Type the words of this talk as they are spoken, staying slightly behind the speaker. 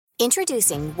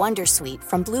Introducing Wondersuite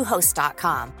from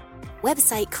Bluehost.com.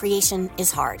 Website creation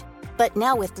is hard, but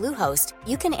now with Bluehost,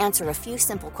 you can answer a few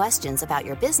simple questions about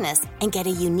your business and get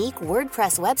a unique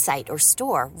WordPress website or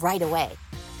store right away.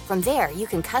 From there, you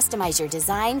can customize your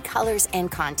design, colors,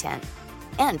 and content.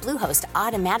 And Bluehost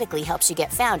automatically helps you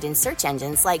get found in search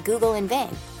engines like Google and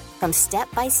Bing. From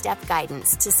step-by-step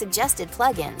guidance to suggested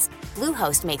plugins,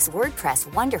 Bluehost makes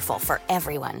WordPress wonderful for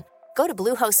everyone. Go to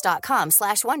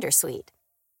bluehost.com/wondersuite.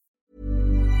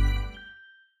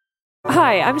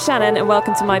 Hi, I'm Shannon and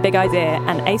welcome to My Big Idea,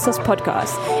 an ASOS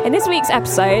podcast. In this week's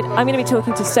episode, I'm going to be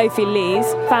talking to Sophie Lees,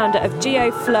 founder of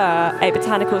Fleur, a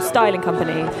botanical styling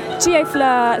company.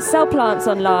 Fleur sell plants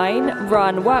online,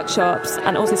 run workshops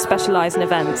and also specialise in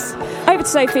events. Over to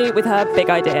Sophie with her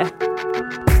big idea.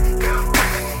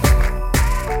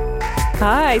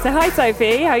 Hi,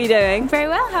 Sophie, how are you doing? Very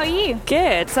well, how are you?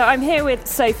 Good. So I'm here with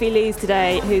Sophie Lees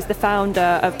today, who's the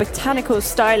founder of botanical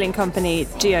styling company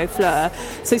Fleur.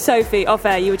 So Sophie, off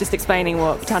air, you were just explaining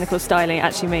what botanical styling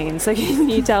actually means. So can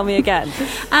you tell me again?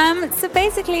 So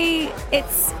basically,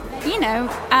 it's,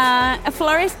 a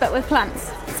florist but with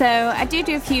plants. So I do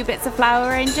a few bits of flower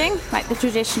arranging, like the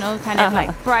traditional kind of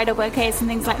like bridal bouquets and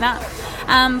things like that.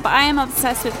 But I am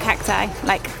obsessed with cacti,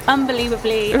 like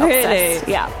unbelievably obsessed.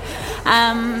 Really? Yeah.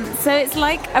 So it's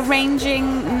like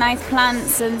arranging nice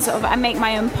plants and sort of I make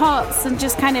my own pots and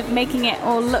just kind of making it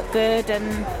all look good,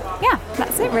 and yeah,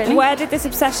 that's it really. Where did this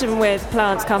obsession with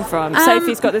plants come from?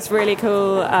 Sophie's got this really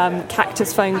cool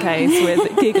cactus phone case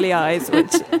with googly eyes,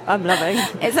 which I'm loving.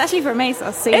 It's actually from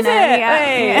ASOS, so Is it?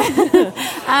 Yeah.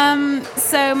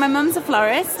 So my mum's a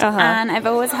florist, and I've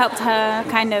always helped her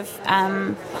kind of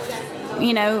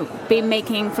be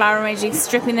making flower arranging,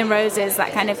 stripping the roses,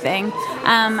 that kind of thing.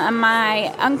 And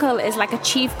my uncle is like a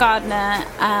chief gardener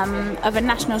of a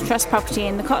National Trust property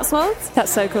in the Cotswolds.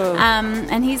 That's so cool.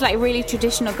 And he's like really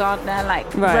traditional gardener,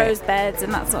 like rose beds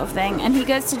and that sort of thing. And he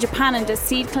goes to Japan and does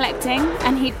seed collecting,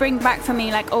 and he'd bring back for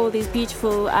me like all these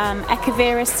beautiful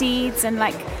echevera seeds, and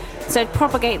like so I'd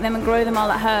propagate them and grow them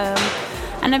all at home.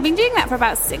 And I've been doing that for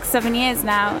about 6-7 years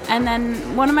now. And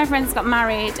then one of my friends got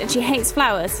married and she hates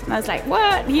flowers. And I was like,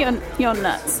 what? You're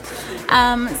nuts.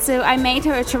 So I made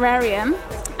her a terrarium,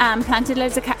 planted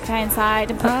loads of cacti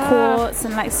inside and put quartz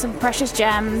and like some precious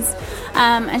gems.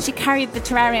 And she carried the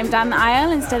terrarium down the aisle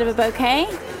instead of a bouquet.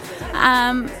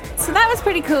 So that was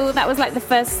pretty cool. That was like the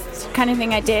first kind of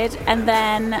thing I did. And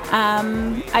then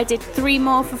I did 3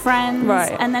 more for friends.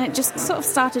 Right. And then it just sort of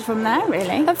started from there,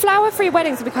 really. And flower-free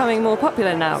weddings are becoming more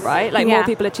popular now, right? Like more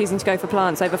people are choosing to go for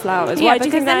plants over flowers. Why do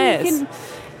you think that is?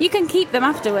 You can keep them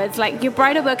afterwards. Like your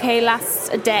bridal bouquet lasts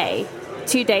a day,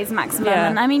 2 days maximum. Yeah.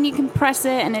 And I mean, you can press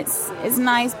it and it's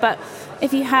nice. But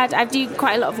if you had, I do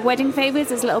quite a lot of wedding favours.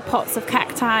 There's little pots of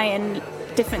cacti and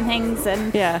different things,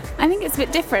 and I think it's a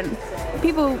bit different.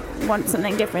 People want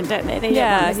something different, don't they? They don't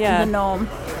want the norm.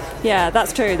 Yeah,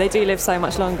 that's true. They do live so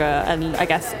much longer, and I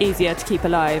guess easier to keep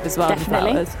alive as well.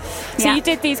 Definitely. Than flowers. So you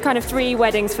did these kind of 3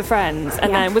 weddings for friends,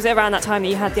 and then was it around that time that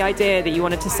you had the idea that you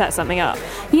wanted to set something up?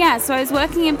 Yeah, so I was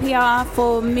working in PR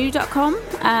for Moo.com,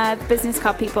 business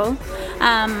card people,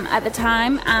 at the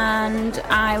time, and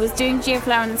I was doing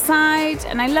Fleur on the side,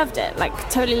 and I loved it, like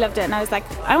totally loved it, and I was like,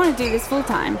 I want to do this full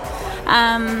time.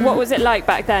 What was it like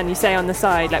back then? You say on the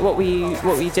side, like what were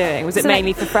you doing? Was it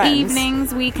mainly for friends?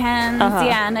 Evenings, weekends,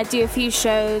 and I'd do a few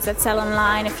shows. I'd sell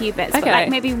online a few bits, but like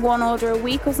maybe 1 order a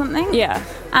week or something. Yeah.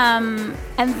 And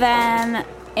then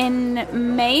in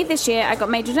May this year, I got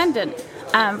made redundant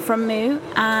from Moo,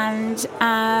 and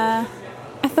I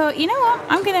thought, you know what,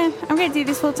 I'm gonna do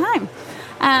this full time.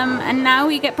 And now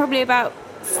we get probably about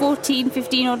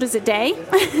 14-15 orders a day.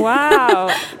 Wow.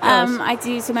 I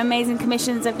do some amazing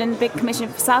commissions. I've done a big commission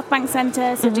for South Bank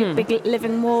Centre, so I do big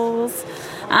living walls.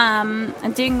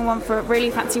 I'm doing one for a really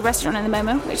fancy restaurant at the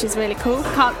moment, which is really cool.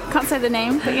 Can't say the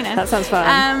name, but that sounds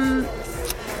fun.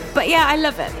 But yeah, I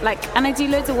love it. And I do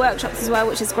loads of workshops as well,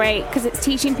 which is great because it's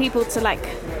teaching people to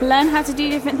learn how to do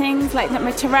different things. Like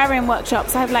my terrarium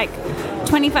workshops, I have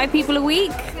 25 people a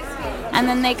week. And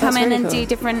then they come in and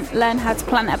learn how to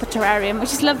plant up a terrarium,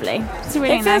 which is lovely. It's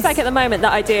really nice. It feels like at the moment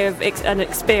that idea of an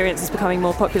experience is becoming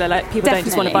more popular. Like people don't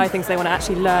just want to buy things, they want to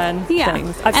actually learn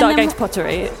things. I've started going to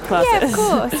pottery classes. Yeah, of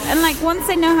course. And once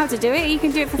they know how to do it, you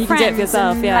can do it for friends. You can do it for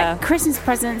yourself, and, Christmas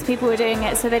presents, people were doing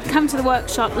it. So they'd come to the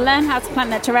workshop, learn how to plant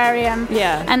their terrarium,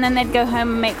 and then they'd go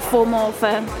home and make 4 more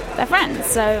for their friends.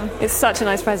 So it's such a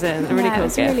nice present, a really cool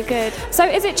gift. It's really good. So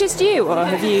is it just you, or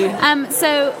have you...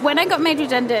 So when I got made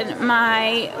redundant,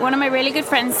 one of my really good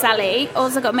friends, Sally,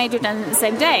 also got made redundant the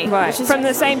same day. Right, from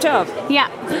the same job? Yeah.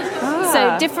 Oh.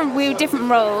 So we were different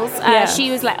roles.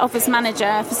 She was like office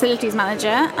manager, facilities manager,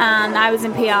 and I was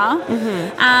in PR.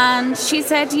 And she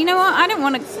said, you know what, I don't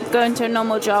want to go into a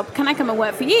normal job. Can I come and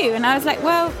work for you? And I was like,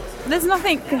 well, there's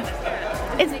nothing...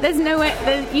 there's no way...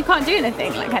 you can't do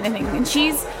anything, like kind of thing. And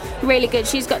she's really good.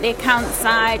 She's got the account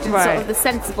side and sort of the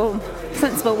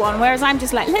sensible one, whereas I'm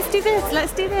just like, let's do this.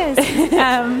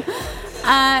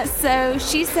 So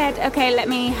she said, okay, let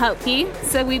me help you.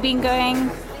 So we've been going,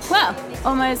 well,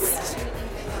 almost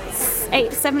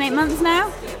 7-8 months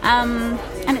now,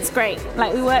 and it's great.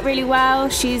 Like, we work really well.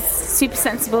 She's super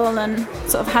sensible and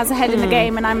sort of has a head in the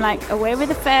game, and I'm like, away with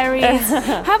the fairies.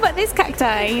 How about this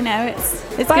cacti? You know, it's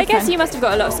but I guess you must have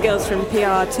got a lot of skills from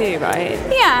PR too, right?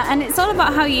 Yeah, and it's all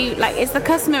about how you, like, it's the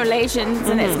customer relations,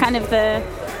 and it's kind of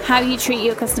how you treat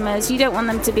your customers. You don't want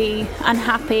them to be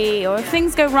unhappy, or if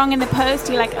things go wrong in the post,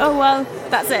 you're like, oh, well,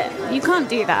 that's it. You can't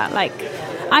do that. Like,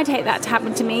 I'd hate that to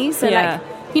happen to me. So, like,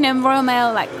 you know, Royal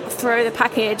Mail, like, throw the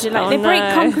package and, like, they break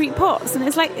concrete pots. And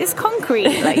it's like, it's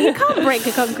concrete. Like, you can't break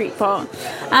a concrete pot.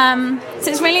 So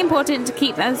it's really important to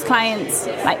keep those clients,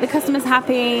 like, the customers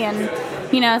happy, and,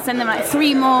 you know, send them, like,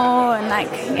 3 more. And, like,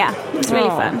 yeah, it's really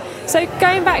fun. So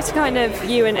going back to kind of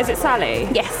you and, is it Sally?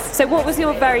 Yes. So what was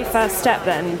your very first step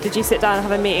then? Did you sit down and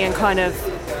have a meeting and kind of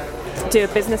do a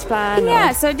business plan?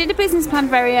 Yeah, so I did a business plan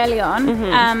very early on,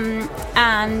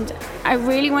 and I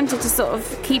really wanted to sort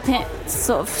of keep it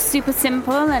sort of super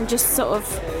simple and just sort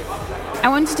of, I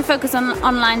wanted to focus on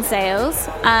online sales,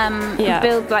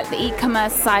 build like the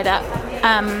e-commerce side up,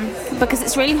 because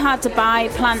it's really hard to buy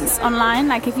plants online.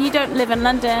 Like, if you don't live in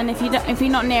London, if you're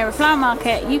not near a flower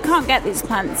market, you can't get these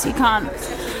plants. You can't.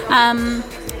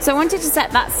 So I wanted to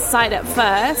set that side up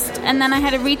first, and then I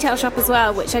had a retail shop as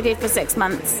well, which I did for 6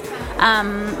 months,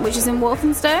 which is in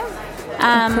Walthamstow,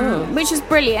 which is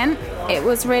brilliant. It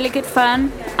was really good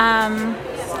fun.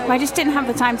 I just didn't have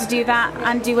the time to do that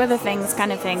and do other things,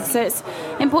 kind of thing. So it's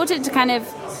important to kind of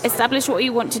establish what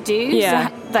you want to do, so,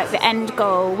 like the end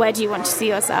goal. Where do you want to see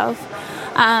yourself?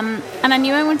 And I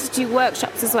knew I wanted to do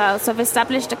workshops as well, so I've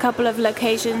established a couple of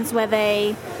locations where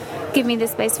they give me the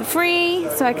space for free,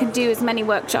 so I can do as many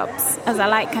workshops as I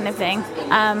like, kind of thing.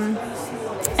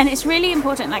 And it's really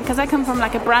important, like, because I come from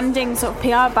like a branding sort of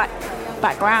PR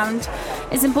background,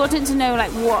 it's important to know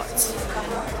like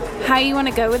how you want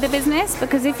to go with the business,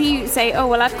 because if you say, oh,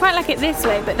 well, I'd quite like it this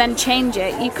way, but then change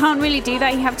it, you can't really do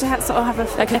that. You have to sort of have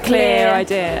a clear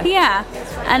idea. Yeah.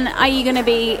 And are you going to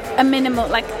be a minimal,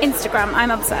 like Instagram?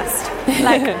 I'm obsessed.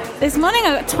 Like, this morning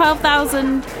I got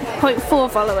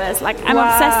 12,000.4 followers. Like, I'm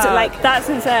obsessed with, like, that's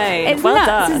insane. It's well nuts,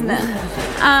 done. isn't it?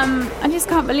 I just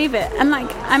can't believe it. And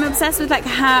like, I'm obsessed with like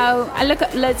how I look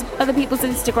at loads of other people's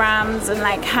Instagrams, and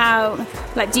like how,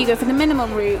 like, do you go for the minimal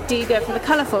route? Do you go for the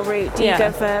colourful route? Do you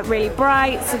go for really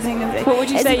bright something? What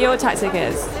would you say your tactic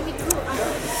is?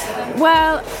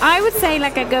 Well, I would say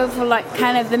like I go for like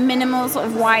kind of the minimal sort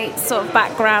of white sort of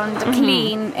background,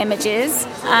 clean images.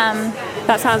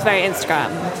 That sounds very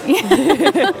Instagram.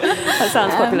 That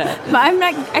sounds popular. But I'm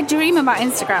like, I dream about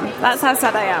Instagram. That's how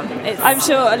sad I am. I'm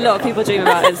sure a lot of people dream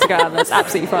about Instagram. That's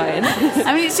absolutely fine.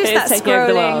 I mean, it's just that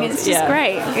scrolling. It's just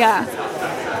great. Yeah.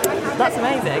 That's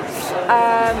amazing.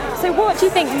 So what do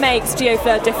you think makes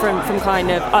GeoFleur different from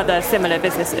kind of other similar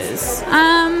businesses?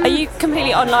 Are you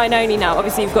completely online only now?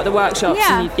 Obviously, you've got the workshops.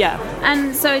 Yeah.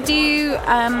 And so I do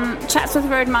Chatsworth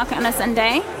Road Market on a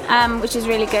Sunday, which is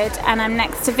really good. And I'm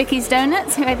next to Vicky's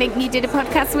Donuts, who I think you did a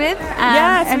podcast with.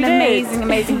 Yes, we did.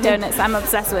 Amazing donuts I'm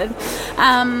obsessed with.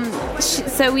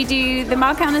 So we do the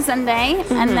market on a Sunday,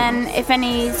 and then if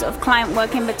any sort of client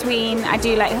work in between, I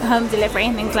do like home delivery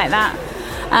and things like that.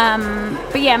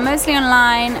 But yeah, mostly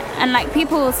online, and like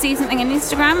people will see something on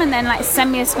Instagram and then like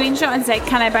send me a screenshot and say,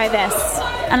 can I buy this?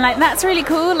 And like, that's really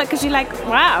cool, like, because you're like,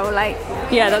 wow, like,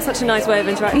 yeah, that's such a nice way of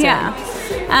interacting. Yeah.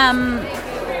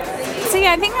 So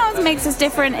yeah, I think what makes us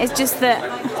different is just that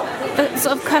the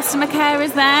sort of customer care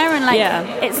is there, and like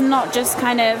it's not just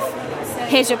kind of,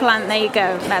 here's your plant, there you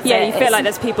go, that's it. You feel like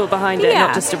there's people behind it,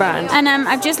 not just a brand. And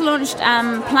I've just launched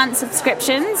plant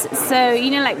subscriptions, so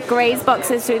you know, like graze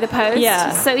boxes through the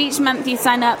post. So each month you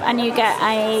sign up and you get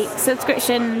a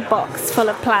subscription box full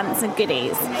of plants and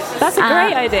goodies. That's a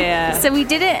great idea. So we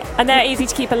did it, and they're easy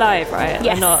to keep alive, right?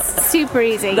 Yes, super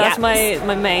easy. That's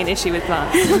my main issue with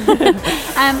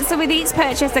plants. So with each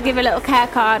purchase I give a little care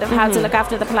card of how to look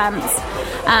after the plants.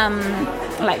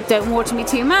 Like, don't water me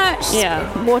too much,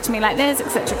 water me like this,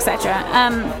 etc., etc.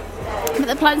 But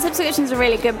the plant subscriptions are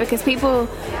really good because people,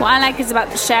 what I like is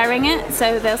about sharing it.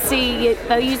 So they'll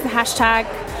use the hashtag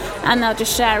and they'll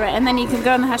just share it, and then you can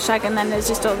go on the hashtag and then there's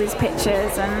just all these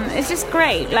pictures, and it's just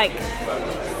great. Like,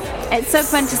 it's so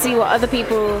fun to see what other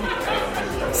people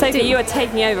Sophie, you are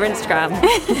taking over Instagram.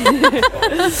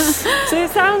 So it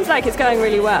sounds like it's going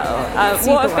really well.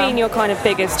 What have been your kind of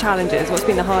biggest challenges? What's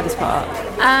been the hardest part?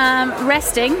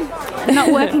 Resting,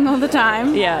 not working all the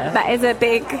time. Yeah. That's a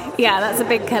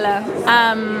big killer.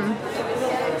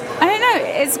 I don't know,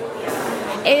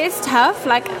 it is tough.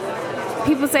 Like,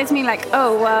 people say to me, like,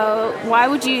 oh, well, why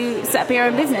would you set up your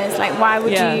own business? Like, why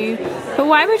would you? But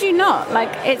why would you not? Like,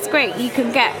 it's great. You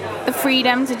can get the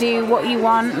freedom to do what you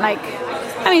want. Like,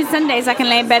 I mean, some days I can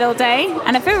lay in bed all day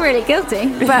and I feel really guilty.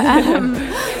 But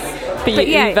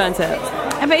you've earned it.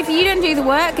 But if you don't do the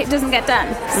work, it doesn't get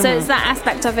done. So it's that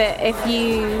aspect of it.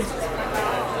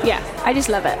 I just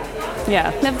love it.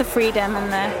 Yeah. Love the freedom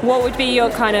and the... What would be your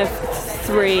kind of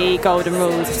 3 golden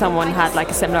rules if someone had like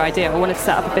a similar idea or wanted to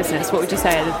set up a business? What would you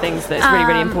say are the things that it's really,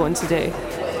 really important to do?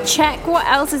 Check what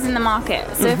else is in the market.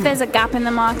 So if there's a gap in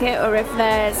the market, or if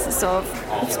there's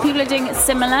if people are doing it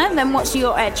similar, then what's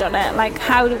your edge on it? Like,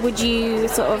 how would you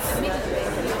sort of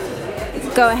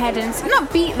go ahead and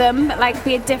not beat them, but like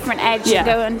be a different edge and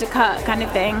go undercut kind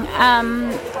of thing.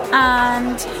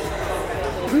 And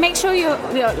make sure your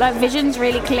like vision's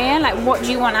really clear. Like, what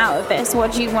do you want out of this? How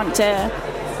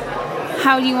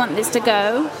do you want this to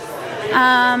go?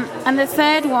 And the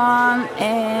third one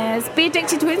is be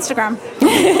addicted to Instagram.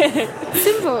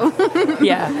 Simple.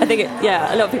 I think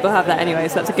a lot of people have that anyway,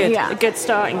 so that's a good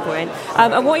starting point.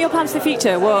 And what are your plans for the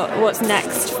future? What's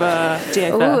next for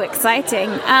Geo Fleur? Oh, exciting.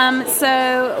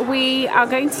 So we are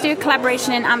going to do a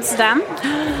collaboration in Amsterdam,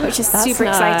 which is super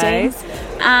exciting.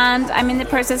 And I'm in the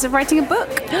process of writing a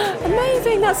book.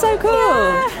 Amazing, that's so cool.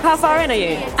 Yeah. How far in are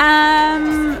you?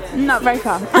 Not very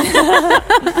far.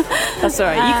 That's all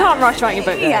right. You can't rush writing a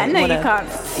book.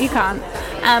 You can't.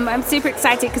 I'm super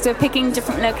excited because we're picking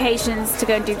different locations to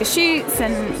go and do the shoots,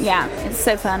 and it's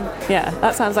so fun. Yeah,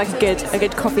 that sounds like a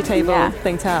good coffee table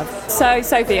thing to have. So,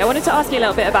 Sophie, I wanted to ask you a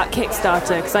little bit about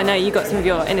Kickstarter, because I know you got some of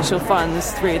your initial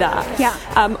funds through that. Yeah.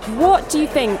 What do you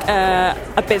think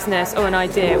a business or an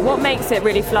idea, what makes it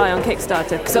really fly on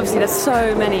Kickstarter? Because obviously there's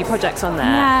so many projects on there.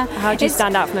 Yeah. How do you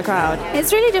stand out from the crowd?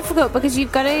 It's really difficult because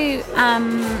you've got to...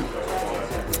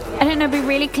 be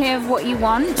really clear of what you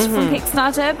want from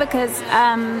Kickstarter, because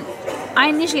I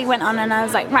initially went on and I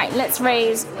was like, right, let's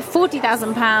raise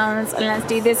 £40,000 and let's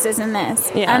do this, and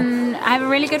this. Yeah. And I have a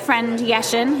really good friend,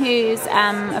 Yashin, who's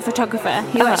a photographer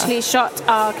who actually shot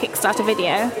our Kickstarter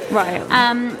video. Right.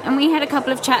 And we had a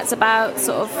couple of chats about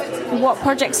sort of what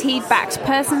projects he'd backed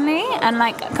personally, and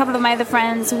like a couple of my other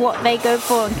friends, what they go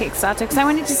for on Kickstarter. Because I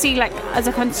wanted to see, like, as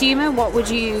a consumer, what would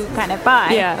you kind of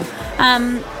buy? Yeah.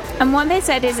 And what they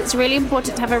said is it's really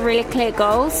important to have a really clear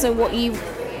goal, so what you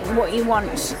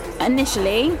want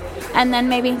initially, and then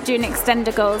maybe do an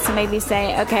extender goal, so maybe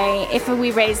say, okay, if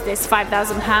we raise this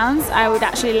 £5,000, I would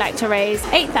actually like to raise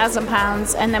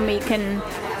 £8,000, and then we can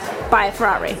buy a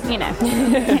Ferrari,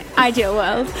 ideal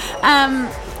world.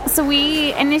 So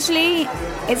we initially,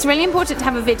 it's really important to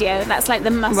have a video. That's like the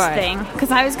must thing,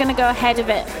 because I was going to go ahead of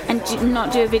it and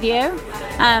not do a video,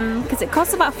 because it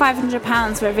costs about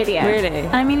 £500 for a video. Really?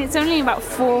 And I mean, it's only about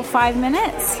 4 or 5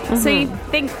 minutes. So you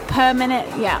think per minute,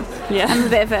 I'm a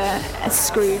bit of a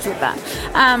Scrooge with that.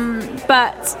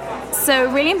 But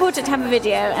so really important to have a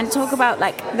video and talk about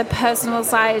like the personal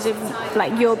side of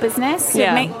like your business. So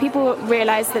make people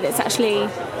realise that it's actually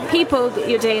people that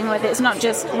you're dealing with. It's not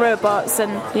just robots,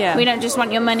 and we don't just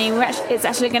want your money. It's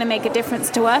actually going to make a difference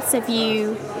to us if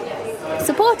you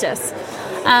support us.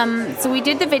 So we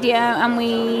did the video, and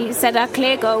we said our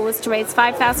clear goal was to raise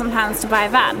 £5,000 to buy a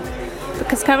van,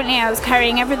 because currently I was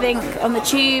carrying everything on the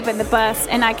tube and the bus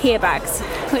in IKEA bags,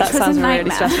 which was a nightmare. Really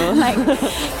stressful. Like,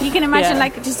 you can imagine,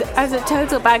 like, just I was a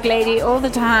total bag lady all the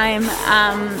time,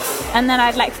 and then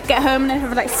I'd like get home and I'd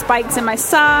have like spikes in my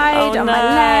side, on my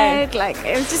leg. Like,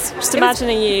 it was just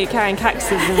imagining you carrying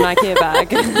cactuses in an IKEA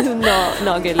bag.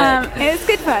 not a good look. It was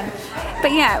good fun,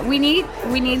 but we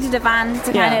needed a van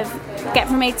to kind of get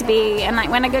from A to B. And like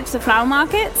when I go to the flower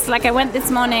markets, like I went this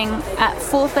morning at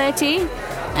 4:30,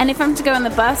 and if I'm to go on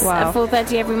the bus at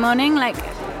 4:30 every morning, like,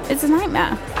 it's a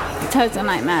nightmare, total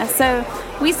nightmare. So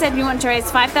we said we want to raise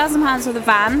 £5,000 for the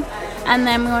van, and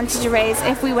then we wanted to raise,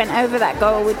 if we went over that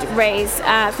goal, we'd raise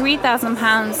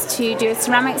 £3,000 to do a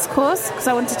ceramics course, because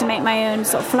I wanted to make my own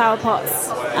sort of flower pots,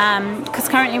 because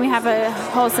currently we have a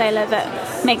wholesaler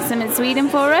that makes them in Sweden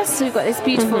for us, so we've got this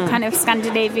beautiful kind of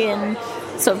Scandinavian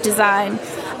sort of design.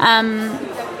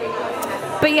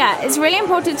 But it's really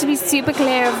important to be super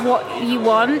clear of what you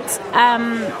want,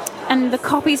 and the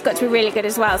copy's got to be really good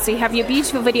as well. So you have your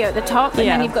beautiful video at the top, and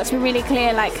then you've got to be really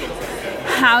clear, like,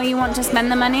 how you want to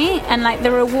spend the money, and like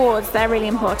the rewards, they're really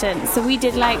important. So we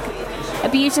did like a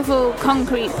beautiful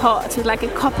concrete pot with like a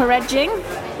copper edging,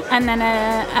 and then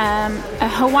a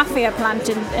Hawafia plant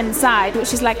inside,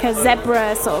 which is like a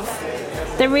zebra sort of.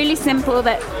 They're really simple.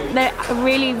 They're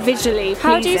really visually pleasing.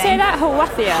 How do you say that?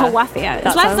 Hawafia. Hawafia.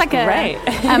 It's like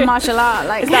a martial art.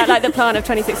 Like is that like the plant of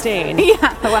 2016?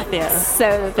 Yeah, Hawafia.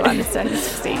 So the plant of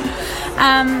 2016.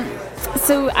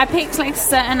 So I picked like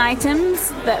certain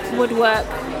items that would work.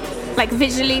 Like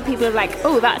visually, people are like,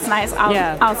 "Oh, that's nice.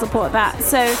 I'll support that."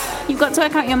 So you've got to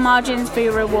work out your margins for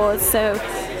your rewards. So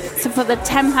for the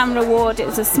 £10 reward, it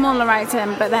was a smaller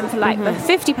item, but then for like the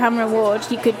 £50 reward,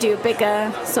 you could do a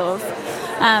bigger sort of.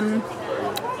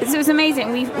 So it was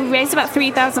amazing. We raised about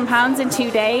 £3,000 in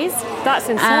 2 days. That's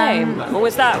insane.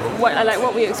 Was that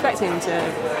what were you expecting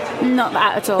to? Not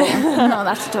that at all. Not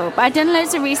that at all. But I've done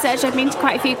loads of research. I've been to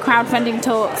quite a few crowdfunding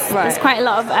talks. Right. There's quite a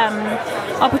lot of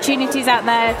opportunities out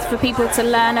there for people to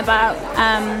learn about.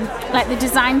 Like the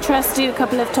Design Trust do a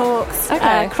couple of talks.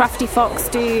 Okay. Crafty Fox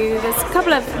do.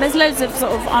 There's loads of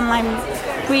sort of online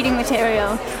reading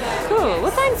material. Cool.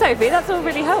 Well, thanks, Sophie. That's all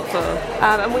really helpful.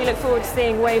 And we look forward to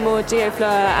seeing way more GeoFleur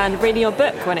and reading your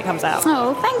book when it comes out.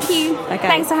 Oh, thank you. Okay.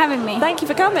 Thanks for having me. Thank you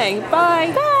for coming.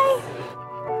 Bye. Bye.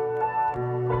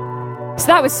 So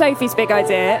that was Sophie's big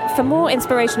idea. For more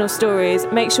inspirational stories,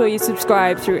 make sure you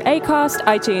subscribe through Acast,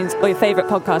 iTunes, or your favourite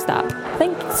podcast app.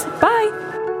 Thanks. Bye.